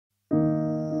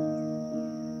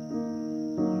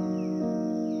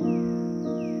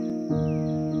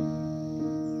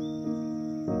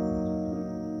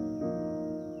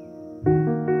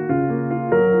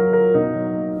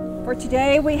For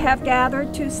today we have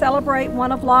gathered to celebrate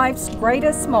one of life's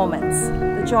greatest moments,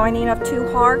 the joining of two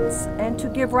hearts, and to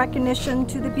give recognition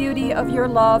to the beauty of your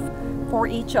love for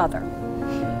each other.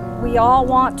 We all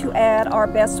want to add our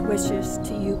best wishes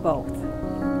to you both.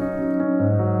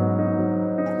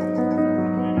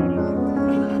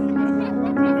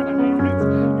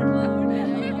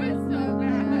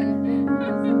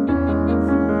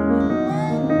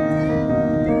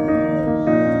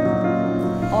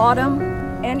 Autumn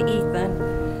and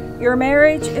Ethan, your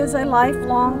marriage is a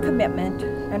lifelong commitment,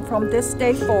 and from this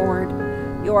day forward,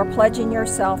 you are pledging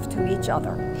yourself to each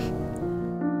other.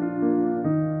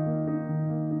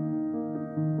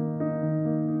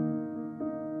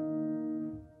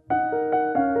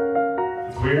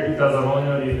 It's weird because I've only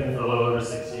known Ethan for a little over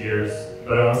 6 years,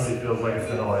 but it honestly feels like it's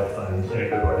been a lifetime in a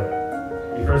good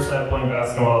way. We first met playing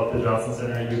basketball at the Johnson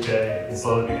Center in UK and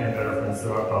slowly became better friends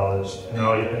throughout college, and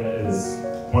now Ethan is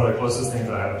one of the closest things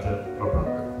I have to a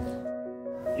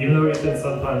brother. Even though Ethan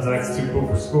sometimes acts too cool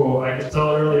for school, I could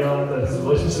tell early on that his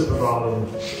relationship with Autumn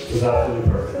was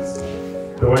absolutely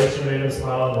perfect. The way she made him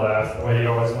smile and laugh, the way he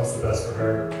always wants the best for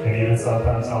her, and even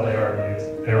sometimes how they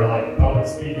argued. They were like public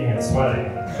speaking and sweating,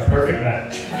 a perfect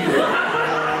match.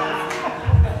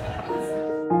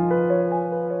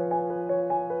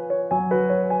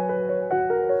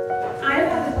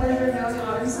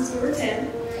 Since we were 10.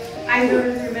 I've known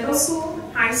her through middle school,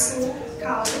 high school,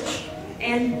 college,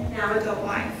 and now adult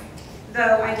life.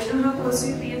 Though I didn't know how close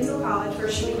we'd be until college, where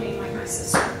she became like my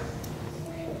sister.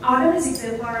 Autumn is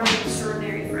exemplar of an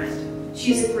extraordinary friend.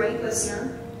 She's a great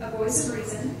listener, a voice of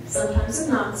reason, sometimes of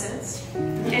nonsense,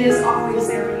 and is always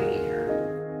there when you need her.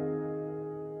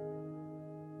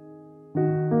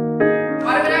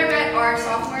 Autumn and I met our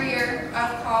sophomore year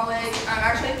of college,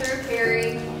 actually through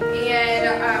Carrie, and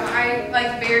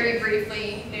I very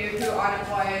briefly knew who Autumn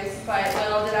was, but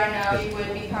little did I know she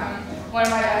would become one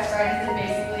of my best friends and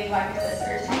basically like a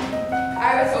sister to me.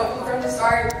 I was hopeful from the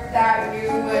start that you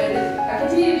would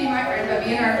continue to be my friend, but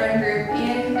be in our friend group,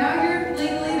 and now you're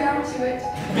legally bound to it.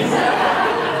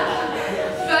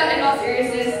 But in all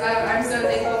seriousness, I'm so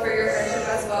thankful for your friendship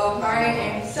as well. I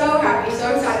am so happy,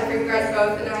 so excited for you guys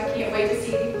both, and I can't wait to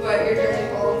see what your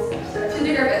journey holds.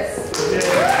 Tender nervous.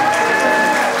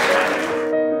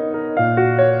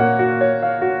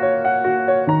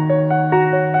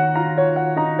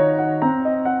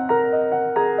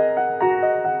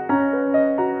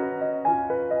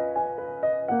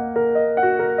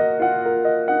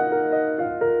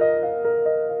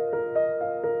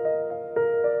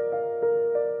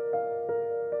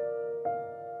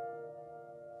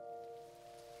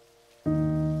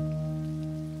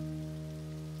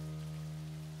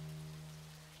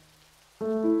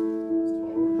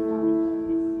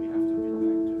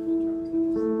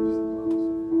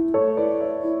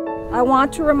 I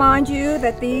want to remind you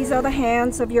that these are the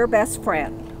hands of your best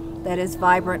friend that is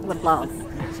vibrant with love,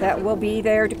 that will be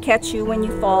there to catch you when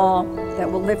you fall,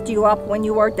 that will lift you up when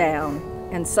you are down,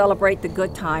 and celebrate the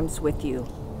good times with you.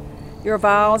 Your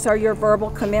vows are your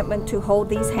verbal commitment to hold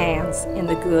these hands in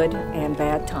the good and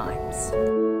bad times.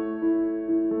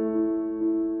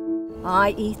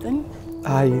 I, Ethan.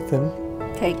 I,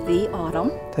 Ethan. Take thee,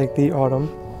 Autumn. Take thee,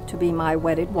 Autumn. To be my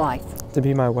wedded wife. To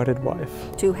be my wedded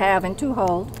wife. To have and to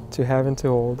hold. To have and to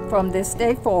hold. From this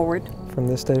day forward. From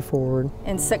this day forward.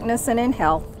 In sickness and in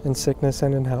health. In sickness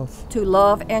and in health. To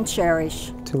love and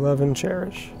cherish. To love and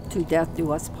cherish. To death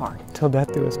do us part. Till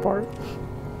death do us part.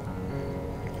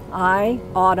 I,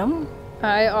 Autumn.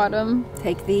 I, Autumn.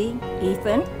 Take thee,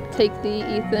 Ethan. Take thee,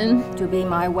 Ethan. To be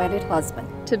my wedded husband.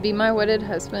 To be my wedded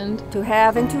husband. To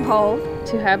have and to hold.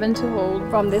 To have and to hold.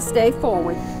 From this day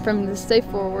forward. From this day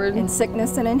forward. In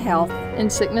sickness and in health. In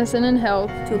sickness and in health.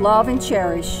 To love and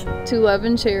cherish. To love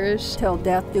and cherish. Till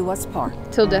death do us part.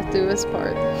 Till death do us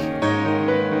part.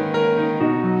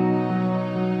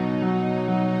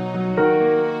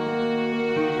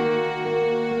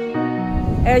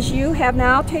 As you have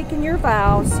now taken your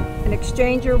vows and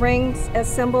exchanged your rings as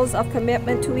symbols of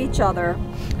commitment to each other,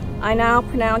 I now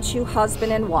pronounce you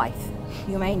husband and wife.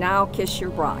 You may now kiss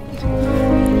your bride.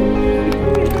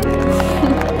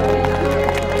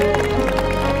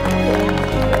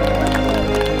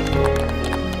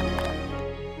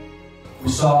 We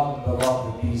saw the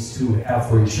love that these two have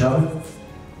for each other,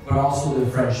 but also the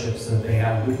friendships that they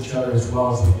have with each other as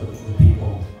well as with the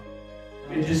people.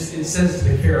 It says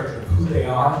the character of who they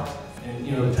are and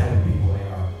the type of people they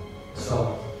are.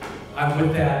 So I'm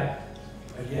with that.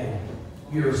 Again,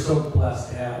 we are so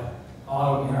blessed to have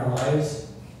Autumn in our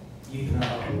lives, Ethan and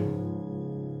Autumn.